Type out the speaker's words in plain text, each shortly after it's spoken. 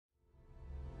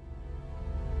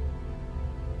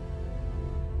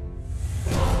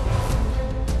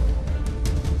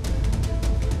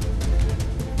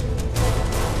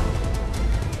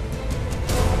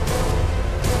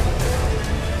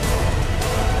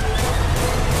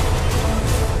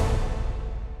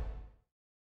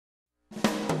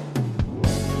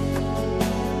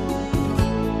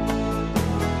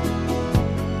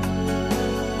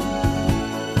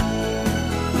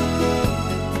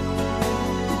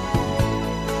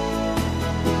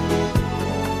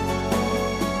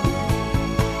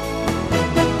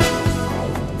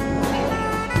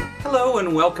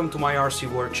and welcome to my RC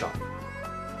workshop.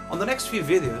 On the next few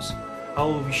videos, I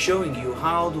will be showing you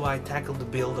how do I tackle the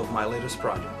build of my latest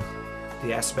project, the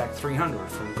Sbach 300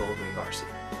 from GoldwingRc.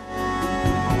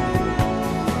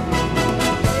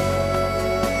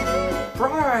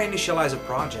 Prior I initialize a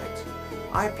project,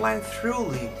 I plan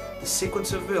thoroughly the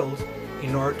sequence of build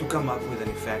in order to come up with an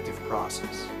effective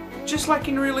process. Just like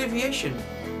in real aviation,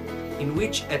 in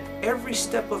which at every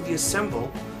step of the assembler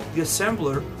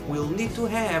will need to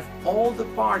have all the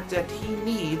parts that he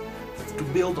needs to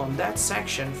build on that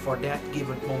section for that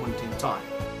given moment in time.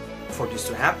 For this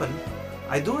to happen,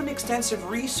 I do an extensive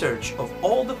research of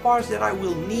all the parts that I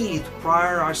will need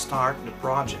prior I start the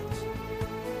project.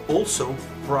 Also,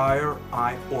 prior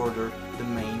I order the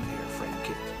main airframe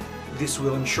kit. This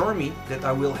will ensure me that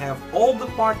I will have all the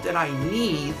parts that I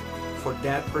need for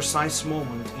that precise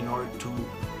moment in order to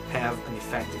have an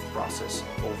effective process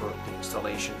over the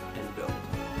installation and build.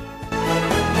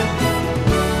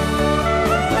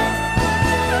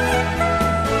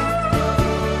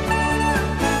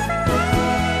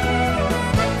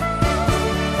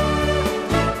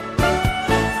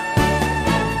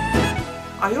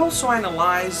 I also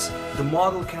analyze the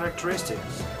model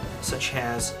characteristics such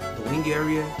as the wing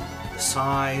area, the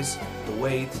size, the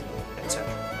weight, etc.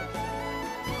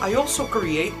 I also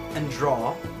create and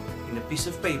draw in a piece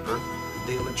of paper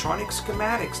the electronic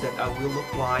schematics that I will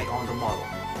apply on the model.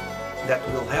 That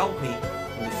will help me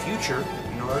in the future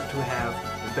in order to have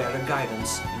better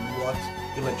guidance in what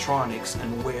electronics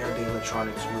and where the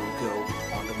electronics will go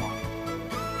on the model.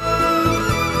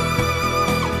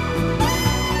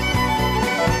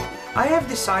 I have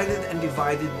decided and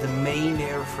divided the main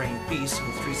airframe piece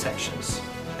in 3 sections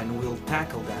and will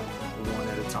tackle them one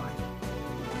at a time.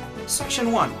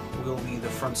 Section 1 will be the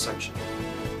front section.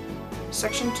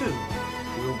 Section 2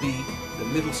 will be the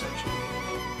middle section,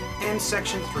 and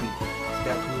Section 3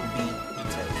 that will be the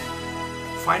tail.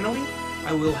 Finally,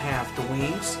 I will have the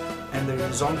wings and the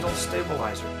horizontal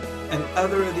stabilizer and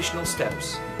other additional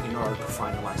steps in order to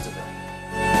finalize the build.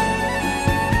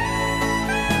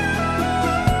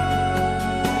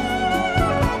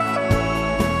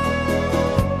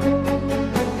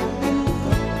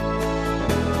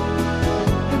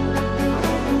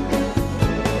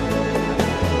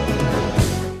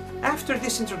 After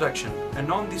this introduction,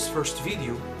 and on this first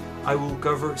video, I will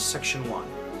cover Section 1.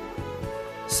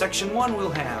 Section 1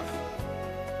 will have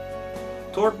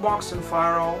torque box and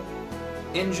firewall,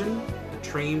 engine, the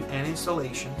trim and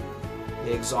installation,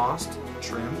 the exhaust,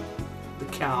 trim, the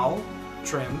cowl,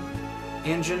 trim,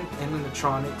 engine and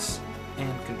electronics,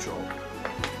 and control.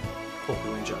 Hope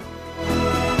you enjoy.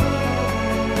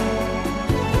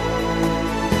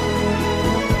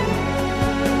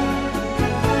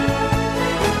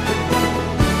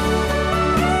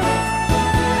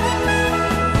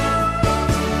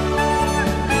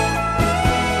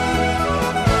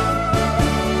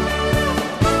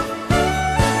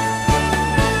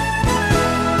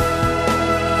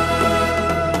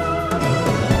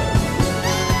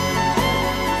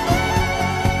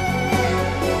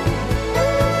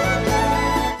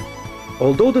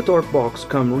 Although the torque box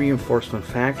comes reinforced from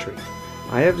factory,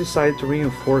 I have decided to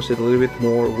reinforce it a little bit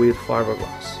more with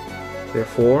fiberglass.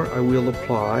 Therefore, I will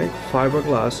apply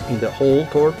fiberglass in the whole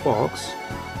torque box.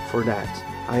 For that,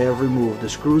 I have removed the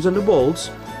screws and the bolts,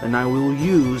 and I will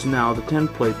use now the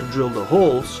template to drill the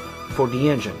holes for the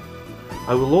engine.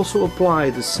 I will also apply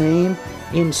the same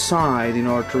inside in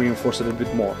order to reinforce it a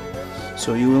bit more.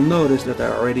 So you will notice that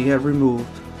I already have removed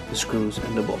the screws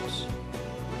and the bolts.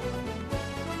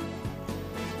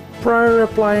 Prior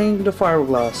applying the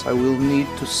fiberglass, I will need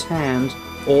to sand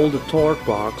all the torque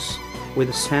box with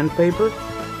the sandpaper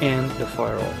and the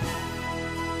firewall.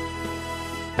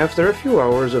 After a few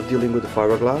hours of dealing with the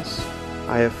fiberglass,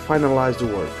 I have finalized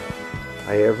the work.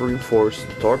 I have reinforced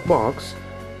the torque box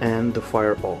and the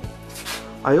firewall.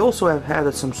 I also have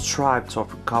added some stripes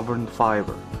of carbon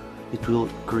fiber. It will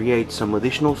create some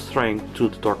additional strength to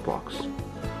the torque box.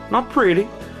 Not pretty,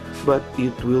 but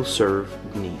it will serve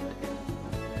the need.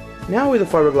 Now with the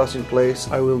fiberglass in place,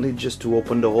 I will need just to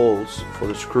open the holes for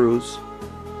the screws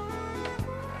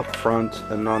up front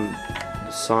and on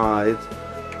the side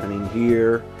and in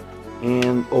here,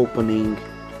 and opening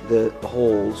the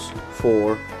holes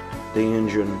for the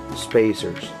engine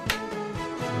spacers.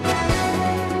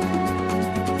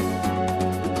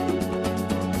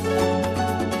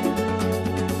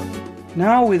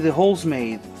 Now with the holes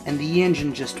made and the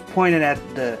engine just pointed at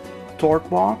the torque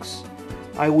box,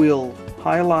 I will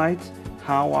highlight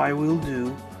how I will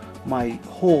do my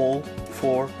hole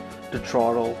for the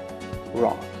throttle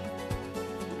rod.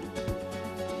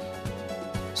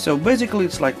 So basically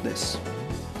it's like this.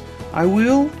 I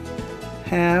will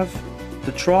have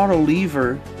the throttle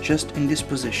lever just in this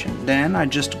position. Then I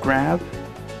just grab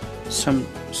some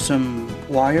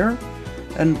wire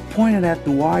and point it at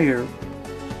the wire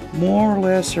more or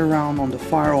less around on the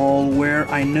firewall where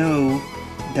I know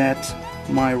that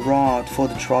my rod for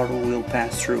the throttle will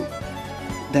pass through.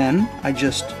 Then I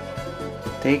just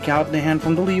take out the hand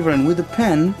from the lever, and with a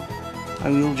pen I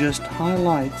will just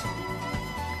highlight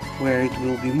where it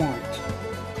will be marked.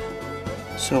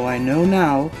 So I know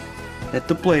now that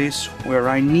the place where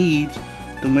I need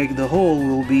to make the hole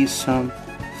will be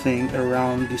something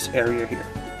around this area here.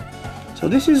 So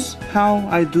this is how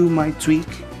I do my tweak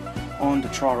on the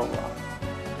throttle rod.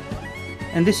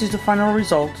 And this is the final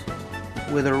result,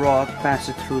 with the rod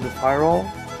passed through the firewall,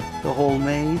 the hole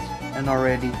made and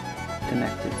already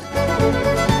connected.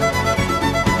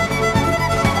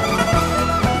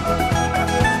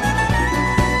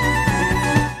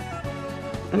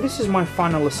 And this is my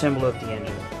final assembly of the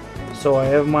engine. So I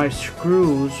have my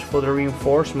screws for the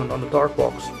reinforcement on the dark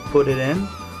box put it in.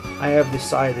 I have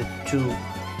decided to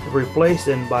replace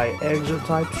them by exo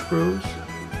type screws.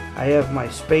 I have my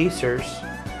spacers,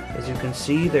 as you can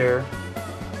see there,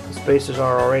 the spacers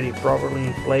are already properly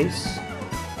in place.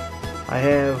 I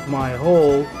have my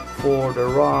hole for the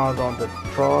rod on the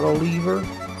throttle lever,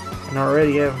 and I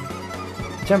already have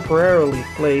temporarily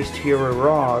placed here a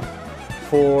rod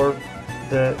for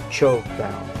the choke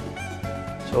valve.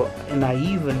 So, and I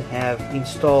even have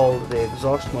installed the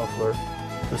exhaust muffler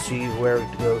to see where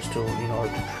it goes to in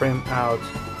order to trim out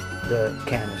the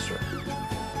canister.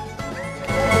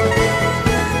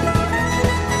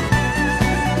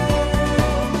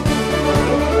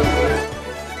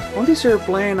 On this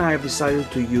airplane I have decided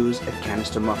to use a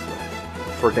canister muffler.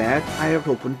 For that I have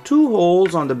opened two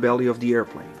holes on the belly of the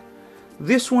airplane.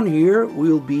 This one here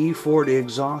will be for the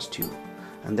exhaust tube,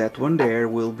 and that one there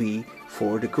will be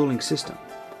for the cooling system.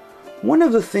 One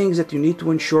of the things that you need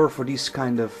to ensure for these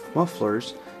kind of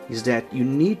mufflers is that you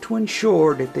need to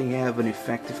ensure that they have an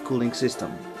effective cooling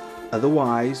system.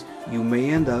 Otherwise, you may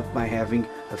end up by having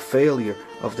a failure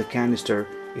of the canister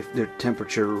if the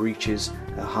temperature reaches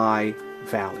a high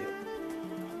value.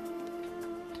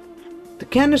 The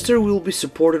canister will be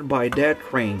supported by that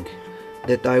ring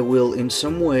that I will in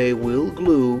some way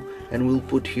glue, and will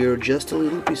put here just a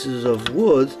little pieces of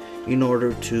wood in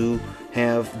order to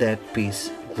have that piece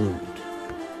glued.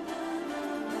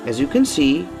 As you can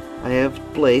see, I have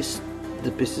placed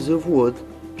the pieces of wood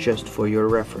just for your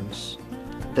reference.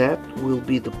 That will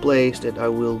be the place that I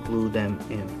will glue them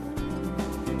in.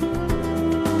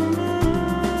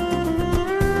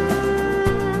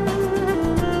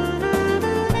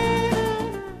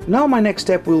 Now my next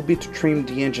step will be to trim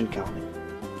the engine cowling.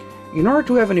 In order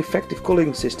to have an effective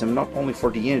cooling system, not only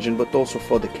for the engine but also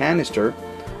for the canister,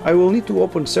 I will need to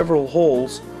open several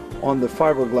holes on the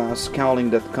fiberglass cowling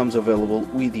that comes available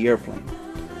with the airplane.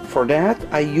 For that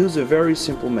I use a very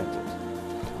simple method.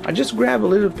 I just grab a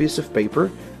little piece of paper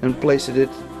and place it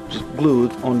just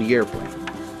glued on the airplane.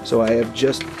 So I have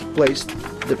just placed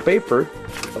the paper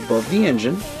above the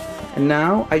engine, and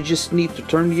now I just need to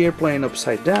turn the airplane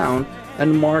upside down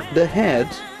and mark the head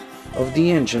of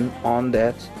the engine on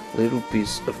that little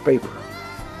piece of paper.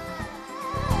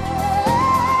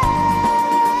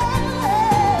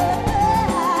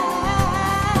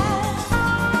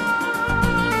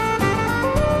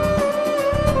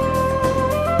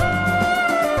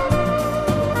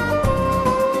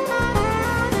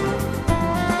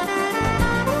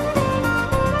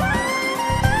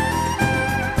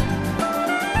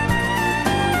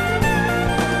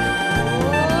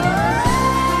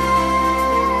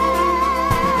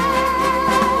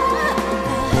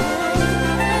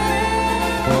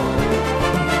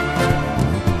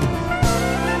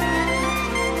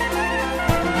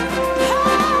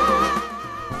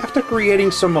 After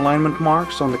creating some alignment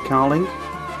marks on the cowling,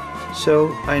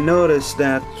 so I noticed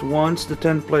that once the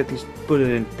template is put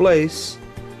in place,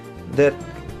 that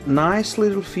nice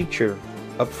little feature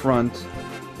up front,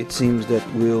 it seems that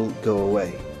will go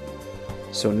away.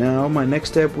 So now my next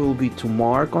step will be to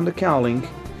mark on the cowling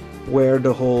where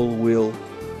the hole will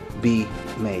be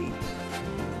made.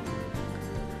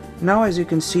 Now, as you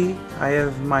can see, I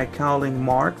have my cowling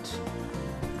marked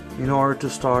in order to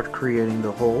start creating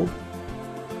the hole.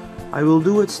 I will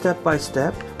do it step by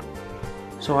step,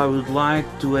 so I would like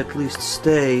to at least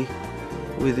stay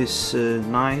with this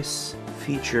nice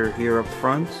feature here up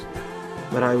front,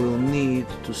 but I will need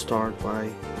to start by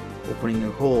opening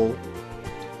a hole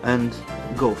and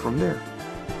go from there.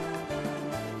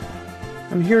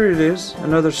 And here it is,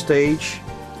 another stage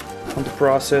on the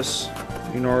process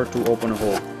in order to open a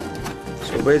hole.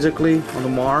 So basically on the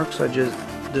marks I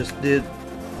just did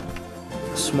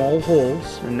a small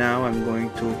holes, and now I'm going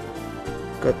to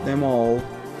cut them all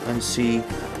and see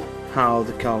how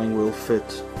the cowling will fit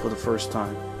for the first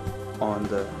time on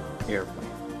the airplane.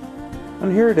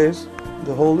 And here it is,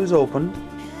 the hole is opened.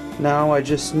 Now I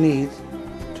just need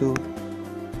to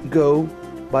go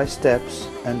by steps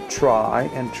and try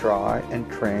and try and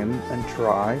trim and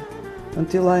try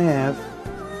until I have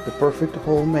the perfect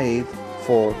hole made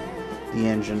for the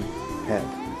engine head.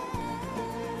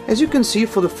 As you can see,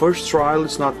 for the first trial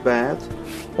it's not bad,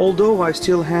 although I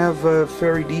still have a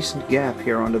very decent gap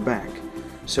here on the back,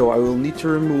 so I will need to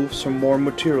remove some more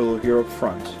material here up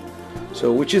front.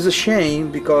 So, which is a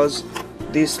shame, because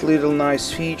this little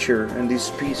nice feature and this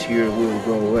piece here will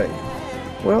go away.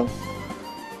 Well,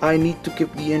 I need to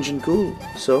keep the engine cool,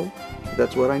 so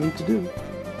that's what I need to do.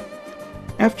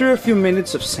 After a few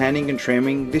minutes of sanding and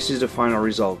trimming, this is the final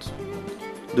result.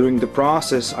 During the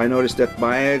process, I noticed that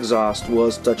my exhaust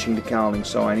was touching the cowling,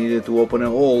 so I needed to open a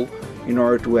hole in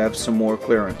order to have some more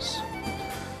clearance.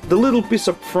 The little piece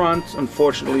up front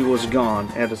unfortunately was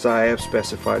gone, as I have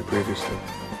specified previously.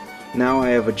 Now I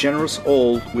have a generous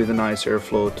hole with a nice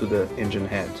airflow to the engine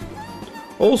head.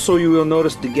 Also, you will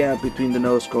notice the gap between the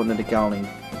nose cone and the cowling.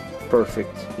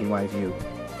 Perfect in my view.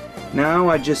 Now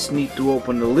I just need to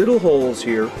open the little holes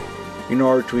here in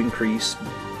order to increase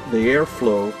the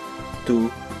airflow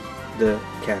to the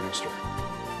canister.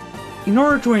 In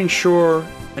order to ensure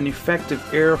an effective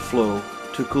airflow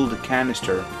to cool the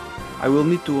canister, I will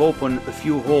need to open a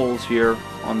few holes here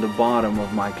on the bottom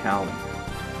of my cowling.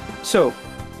 So,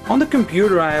 on the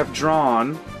computer I have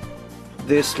drawn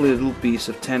this little piece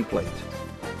of template.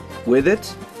 With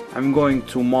it, I'm going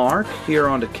to mark here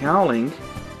on the cowling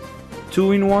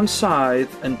 2 in one side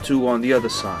and 2 on the other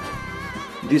side.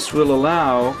 This will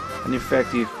allow an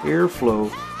effective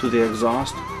airflow to the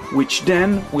exhaust, which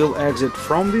then will exit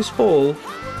from this hole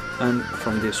and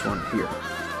from this one here.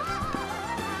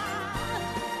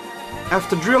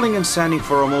 After drilling and sanding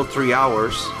for almost 3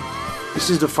 hours, this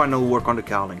is the final work on the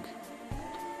cowling.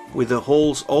 With the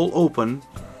holes all open,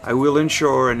 I will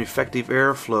ensure an effective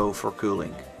airflow for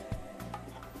cooling.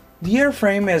 The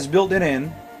airframe has built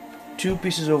in 2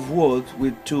 pieces of wood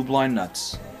with 2 blind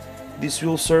nuts. This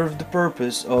will serve the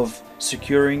purpose of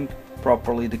securing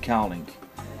properly the cowling.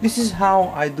 This is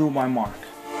how I do my mark.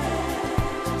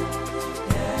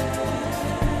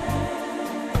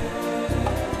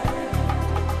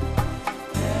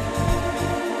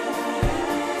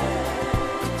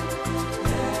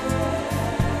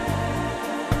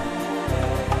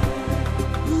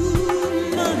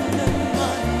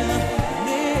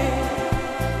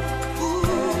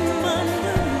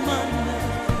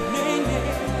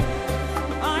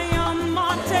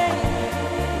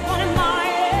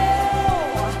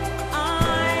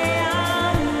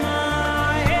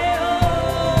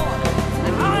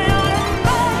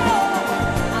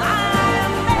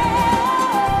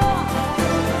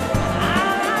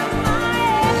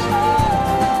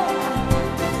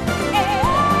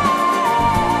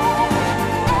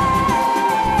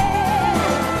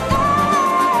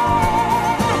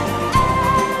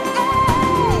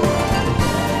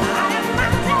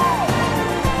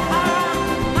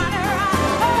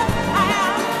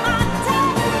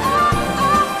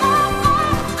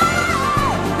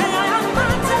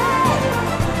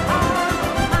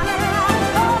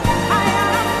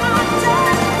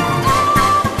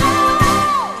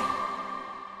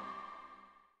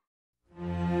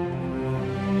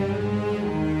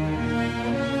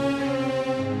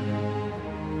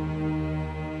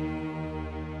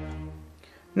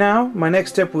 Now, my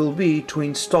next step will be to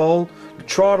install the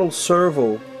throttle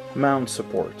servo mount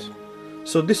support.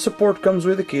 So this support comes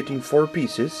with a kit in 4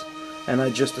 pieces, and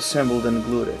I just assembled and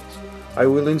glued it. I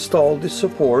will install this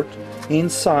support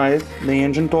inside the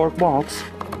engine torque box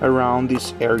around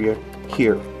this area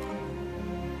here.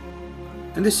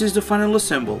 And this is the final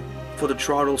assemble for the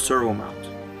throttle servo mount.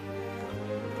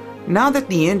 Now that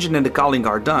the engine and the cowling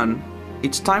are done,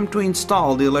 it's time to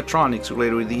install the electronics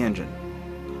related with the engine.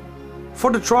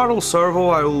 For the throttle servo,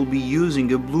 I will be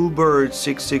using a Bluebird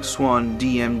 661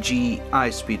 DMG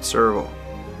high-speed servo.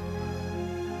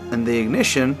 And the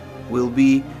ignition will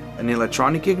be an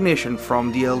electronic ignition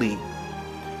from the LE.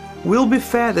 Will be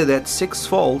fed at 6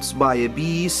 volts by a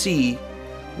BEC,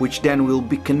 which then will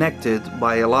be connected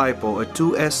by a LiPo, a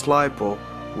 2S LiPo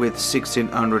with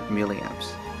 1600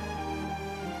 milliamps.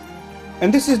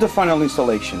 And this is the final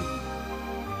installation.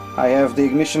 I have the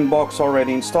ignition box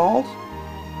already installed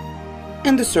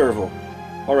and the servo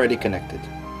already connected.